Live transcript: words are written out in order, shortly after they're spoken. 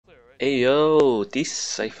Hey yo,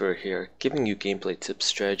 Decipher here, giving you gameplay tips,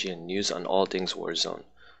 strategy, and news on all things Warzone.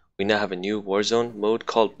 We now have a new Warzone mode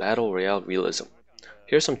called Battle Royale Realism.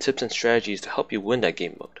 Here are some tips and strategies to help you win that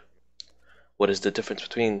game mode. What is the difference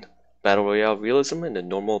between Battle Royale Realism and the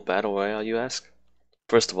normal Battle Royale, you ask?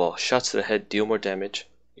 First of all, shots to the head deal more damage,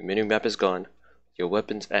 your minimap is gone, your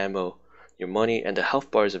weapons, ammo, your money, and the health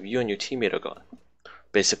bars of you and your teammate are gone.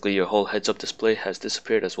 Basically, your whole heads-up display has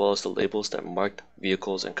disappeared as well as the labels that marked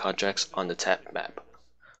vehicles and contracts on the tapped map.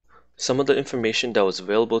 Some of the information that was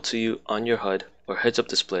available to you on your HUD or heads-up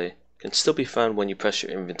display can still be found when you press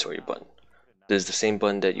your inventory button. This is the same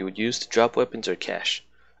button that you would use to drop weapons or cash.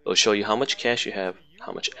 It will show you how much cash you have,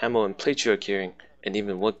 how much ammo and plates you are carrying, and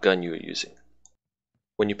even what gun you are using.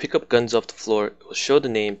 When you pick up guns off the floor, it will show the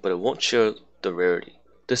name, but it won't show the rarity.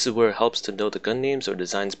 This is where it helps to know the gun names or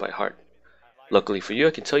designs by heart. Luckily for you,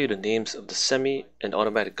 I can tell you the names of the semi and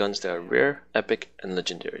automatic guns that are rare, epic, and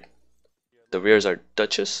legendary. The rares are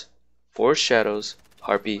Duchess, Forest Shadows,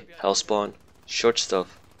 Harpy, Hellspawn, Short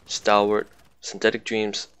Stuff, Stalwart, Synthetic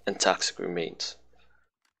Dreams, and Toxic Remains.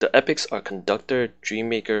 The epics are Conductor,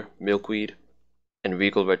 Dreammaker, Milkweed, and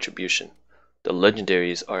Regal Retribution. The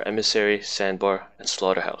legendaries are Emissary, Sandbar, and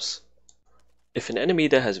Slaughterhouse. If an enemy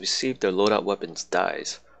that has received their loadout weapons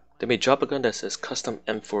dies, they may drop a gun that says Custom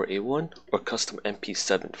M4A1 or Custom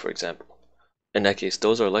MP7, for example. In that case,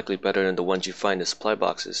 those are likely better than the ones you find in supply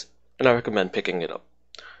boxes, and I recommend picking it up.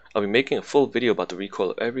 I'll be making a full video about the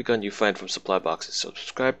recoil of every gun you find from supply boxes, so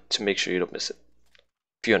subscribe to make sure you don't miss it.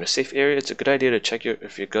 If you're in a safe area, it's a good idea to check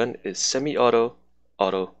if your gun is semi-auto,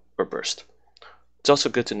 auto, or burst. It's also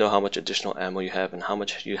good to know how much additional ammo you have and how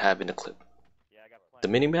much you have in the clip. The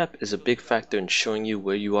minimap is a big factor in showing you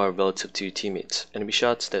where you are relative to your teammates, enemy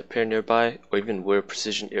shots that appear nearby, or even where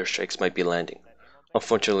precision airstrikes might be landing.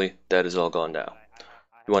 Unfortunately, that is all gone now.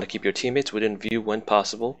 You want to keep your teammates within view when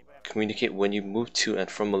possible, communicate when you move to and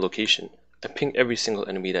from a location, and ping every single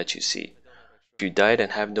enemy that you see. If you died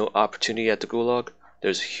and have no opportunity at the gulag,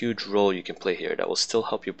 there's a huge role you can play here that will still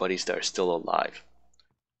help your buddies that are still alive.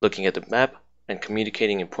 Looking at the map and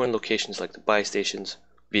communicating important locations like the buy stations,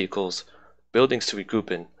 vehicles, buildings to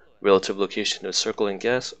regroup in, relative location to circle and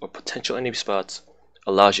gas, or potential enemy spots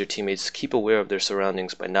allows your teammates to keep aware of their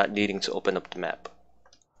surroundings by not needing to open up the map.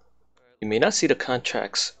 You may not see the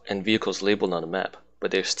contracts and vehicles labeled on the map,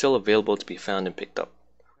 but they are still available to be found and picked up.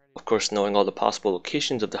 Of course, knowing all the possible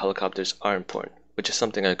locations of the helicopters are important, which is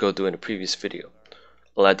something I go through in a previous video.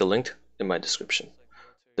 I'll add the link in my description.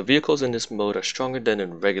 The vehicles in this mode are stronger than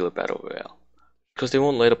in regular Battle Royale, because they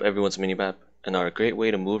won't light up everyone's minimap and are a great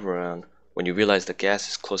way to move around when you realize the gas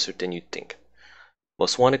is closer than you think.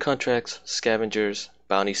 Most wanted contracts, scavengers,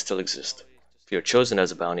 bounties still exist. If you are chosen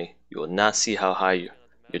as a bounty, you will not see how high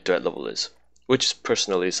your threat level is, which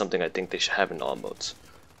personally is something I think they should have in all modes.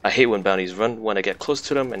 I hate when bounties run when I get close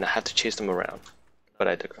to them and I have to chase them around, but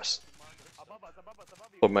I digress.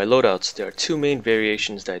 For my loadouts, there are two main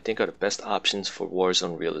variations that I think are the best options for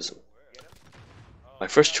Warzone Realism. My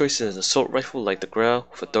first choice is an assault rifle like the Grau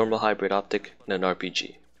with a thermal hybrid optic and an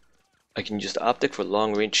RPG. I can use the optic for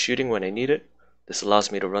long-range shooting when I need it. This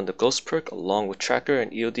allows me to run the Ghost perk along with Tracker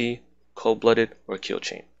and EOD, Cold-Blooded, or Kill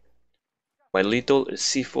Chain. My lethal is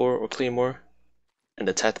C4 or Claymore, and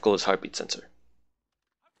the tactical is Heartbeat Sensor.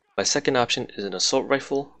 My second option is an assault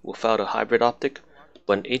rifle without a hybrid optic,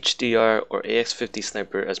 but an HDR or AX-50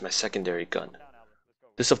 sniper as my secondary gun.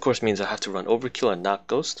 This of course means I have to run Overkill and not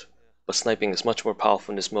Ghost, but sniping is much more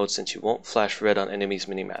powerful in this mode since you won't flash red on enemies'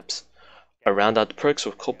 minimaps. I round out the perks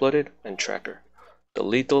with Cold-Blooded and Tracker. The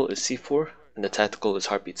lethal is C4 and the tactical is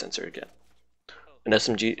Heartbeat Sensor again. An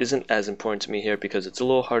SMG isn't as important to me here because it's a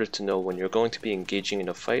little harder to know when you're going to be engaging in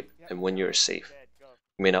a fight and when you're safe.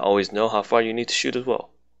 You may not always know how far you need to shoot as well.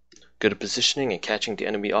 Good positioning and catching the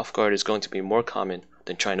enemy off guard is going to be more common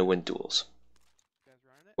than trying to win duels.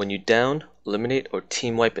 When you down, eliminate, or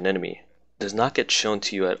team wipe an enemy, it does not get shown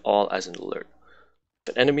to you at all as an alert.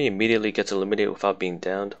 If an enemy immediately gets eliminated without being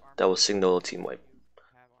downed, that will signal a team wipe.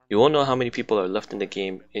 You won't know how many people are left in the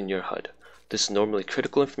game in your HUD. This is normally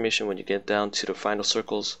critical information when you get down to the final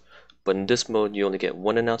circles, but in this mode you only get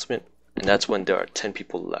one announcement, and that's when there are 10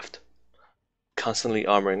 people left. Constantly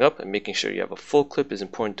armoring up and making sure you have a full clip is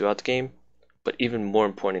important throughout the game, but even more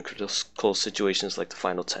important in critical situations like the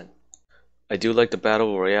final 10. I do like the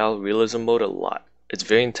Battle Royale Realism mode a lot. It's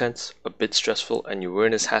very intense, a bit stressful, and your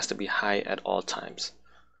awareness has to be high at all times.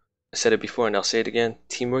 I said it before and I'll say it again,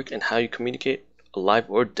 teamwork and how you communicate, alive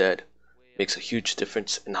or dead, makes a huge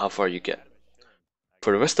difference in how far you get.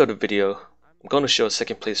 For the rest of the video, I'm going to show a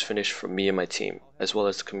second place finish from me and my team, as well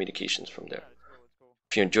as the communications from there.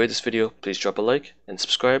 If you enjoyed this video, please drop a like and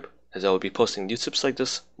subscribe, as I will be posting new tips like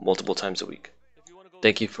this multiple times a week.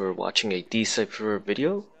 Thank you for watching a Decipher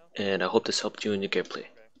video, and I hope this helped you in your gameplay.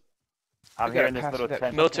 I'm here in this little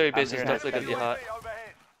tent. Military base is definitely going to be hot.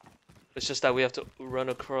 It's just that we have to run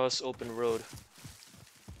across open road.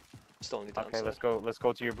 It's the only downside. Okay, let's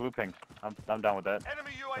go to your blue ping. I'm down with that. Enemy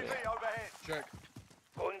UAV overhead. Check.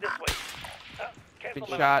 Going this way. Good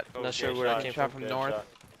shot. Not sure where I came Shot from. from north.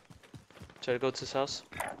 Try to go to his house.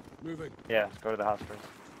 Moving. Yeah, let's go to the house first.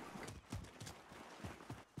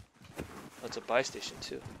 That's a buy station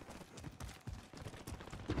too.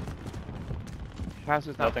 House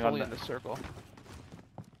is not Nothing on fully in the- the circle.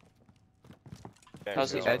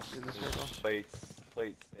 How's The it? edge in the circle. Plates.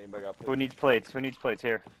 Anybody got plates? Who needs plates? Who needs plates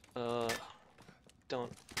here?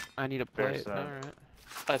 Don't. I need a plate. There's, Alright.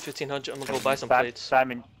 I have 1500. I'm gonna go buy some Sim- plates.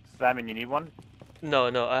 Simon, you need one? No,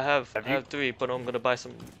 I have Have you? 3, but I'm gonna buy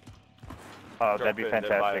some. Oh, that'd be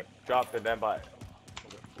fantastic. Drop it, then buy it.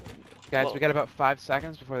 Guys, Well- we got about 5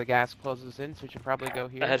 seconds before the gas closes in, so we should probably go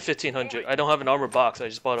here. I had 1500. I don't have an armor box. I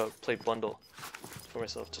just bought a plate bundle for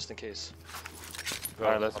myself just in case. All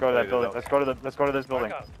right, let's go to that building. Let's go to this building.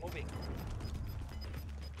 Mark out, moving.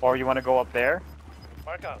 Or you want to go up there?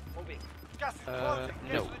 Mark out, moving. Gas is No. closing.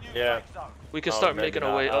 Into the new Yeah. safe zone. We can Oh, start maybe making our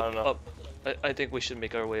not, way I don't know. up. I think we should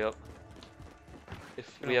make our way up.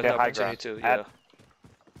 If we have Okay, the high opportunity to, ground.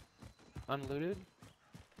 yeah. Unlooted?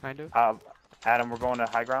 Kind of. Adam, we're going to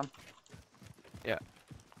high ground.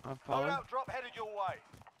 I'm following. Loadout drop headed your way.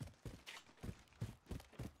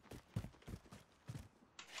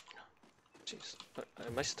 Jeez.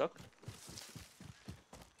 Am I stuck?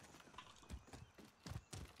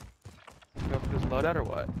 Go for this loadout or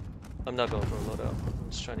what? I'm not going for a loadout. I'm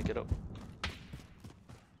just trying to get up.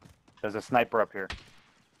 There's a sniper up here.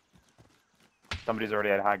 Somebody's already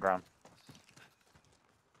at high ground.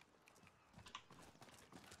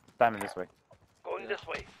 Simon, this way. Going this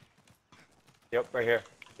way. Yep, right here.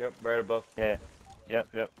 Yep, right above. Yeah.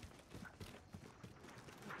 Yep.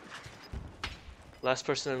 Last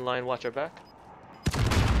person in line, watch our back.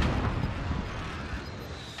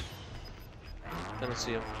 I don't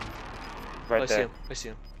see him. Right I see there. him. I see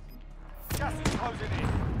him. Gas is closing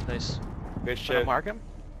in. Nice. Good Should I shit. mark him?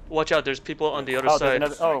 Watch out, there's people on the other Oh, there's side.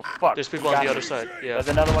 another. Oh, fuck. There's people on Got the it. other side. Yeah. There's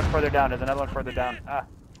another one further down. Ah.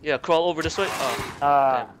 Yeah, crawl over this way.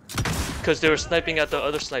 Oh, because they were sniping at the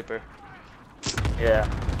other sniper. Yeah.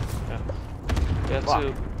 We have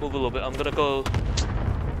to move a little bit. I'm gonna go.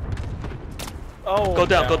 Oh, Go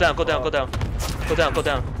down. Go down.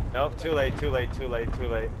 No, too late. Come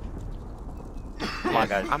on,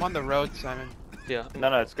 guys. I'm on the road, Simon. Yeah.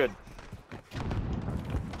 No, it's good.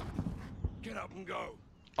 Get up and go.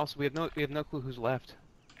 Also, we have no clue who's left.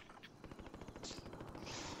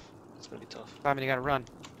 It's gonna be tough. Simon, you gotta run.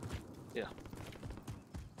 Yeah.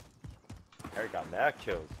 Eric got mad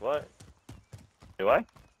kills. What? Do I?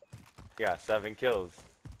 He got 7 kills.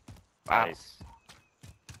 Wow. Nice.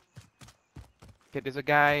 Okay, there's a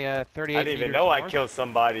guy 38 I didn't even meters know I north. killed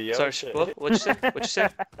somebody. Yo. Sorry. Shit. What'd you say? What'd you say?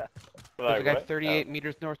 There's a guy what? 38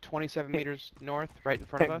 meters north, 27 meters north, right in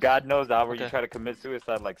front of us. God knows, Albert, you Okay. try to commit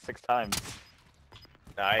suicide like 6 times.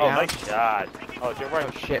 Nice. Oh, Yeah. nice shot. Oh, you're right.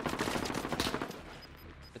 Oh shit.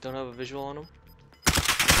 I don't have a visual on him.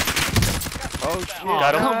 Oh shit.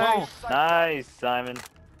 Got him. Nice. Nice, Simon.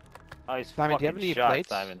 Nice Simon, do you have fucking any shot, plates?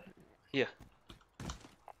 Simon.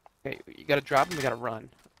 Okay, you gotta drop him, we gotta run.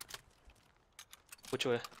 Which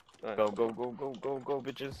way? Alright. Go,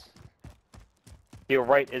 bitches. To your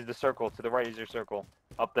right is the circle. To the right is your circle.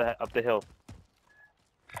 Up the hill.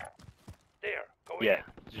 There. Going Yeah.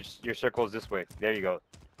 Your circle is this way. There you go.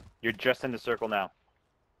 You're just in the circle now.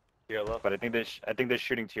 Here, look. But I think they're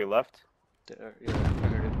shooting to your left. There. Yeah, I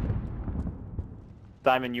heard it.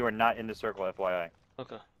 Simon, you are not in the circle, FYI.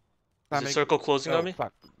 Okay. Is Simon, the circle closing oh, on me?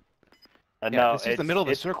 Fuck. Yeah, No, this is the middle of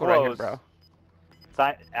the it's circle right here, close.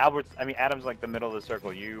 bro. Adam's like the middle of the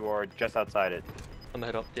circle. You are just outside it. I'm gonna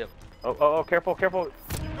head up. Yep. Oh, careful. You've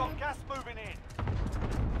got gas moving in.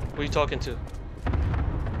 Who are you talking to?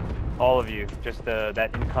 All of you. Just that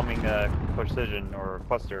incoming precision or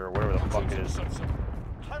cluster or whatever the fuck it is. 10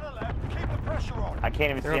 left. Keep the pressure on. I can't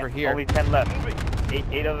even They're see over it. here. Only 10 left.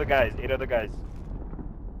 Eight other guys. You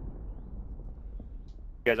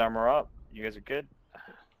guys armor up. You guys are good.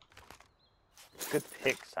 Good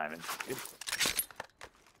pick, Simon. Good.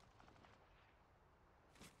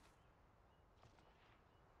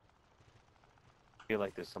 I feel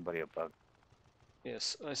like there's somebody above.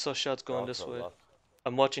 Yes, I saw shots going this Also way. left.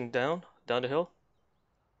 I'm watching down the hill.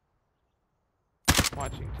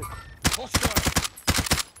 Watching too. Hostile.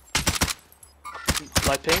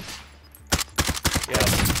 Light ping. Yeah.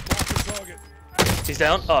 Mark the target. He's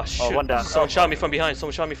down. Oh shoot! one down. Someone shot me from behind.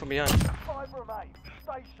 Someone shot me from behind. 5 remain.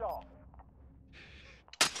 Stay sharp.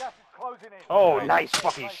 Gas is closing in. Oh, nice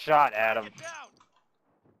fucking shot, Adam. Get down.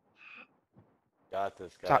 Got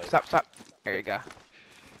this guy. Stop, stop, stop. There you go.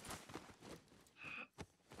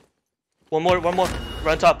 One more.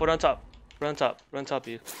 Run top. Run top. Run top of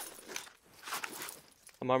you.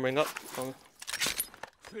 I'm armoring up.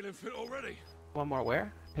 Feeling fit already. One more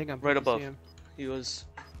where? Ping him. Right you see above. him. He was.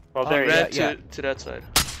 Oh, there he ran is. to that side.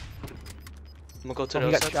 I'm gonna go to Oh, the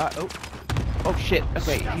he other got side. shot. Oh. Oh shit.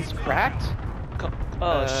 Okay, he's cracked?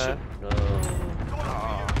 Oh shit. No.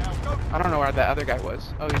 I don't know where that other guy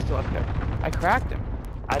was. Oh, he's still up there. I cracked him.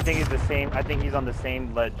 I think he's the same. I think he's on the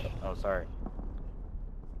same ledge. Oh, sorry.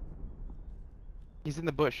 He's in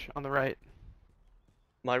the bush on the right.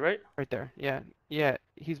 My right? Right there. Yeah. Yeah,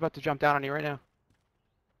 he's about to jump down on you right now.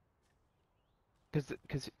 Cause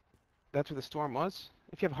that's where the storm was.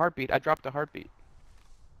 If you have heartbeat, I dropped a heartbeat.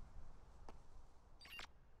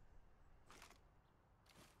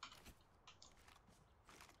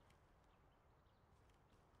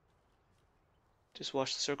 Just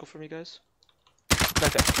watch the circle for me, guys.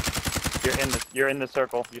 Right there. You're in the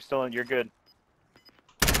circle. You're still in. You're good.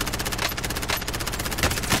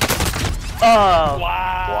 Oh!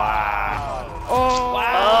 Wow. Oh! Oh,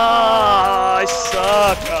 I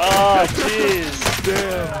suck! Oh, jeez!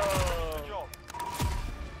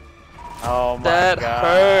 Oh my That god.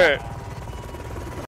 hurt!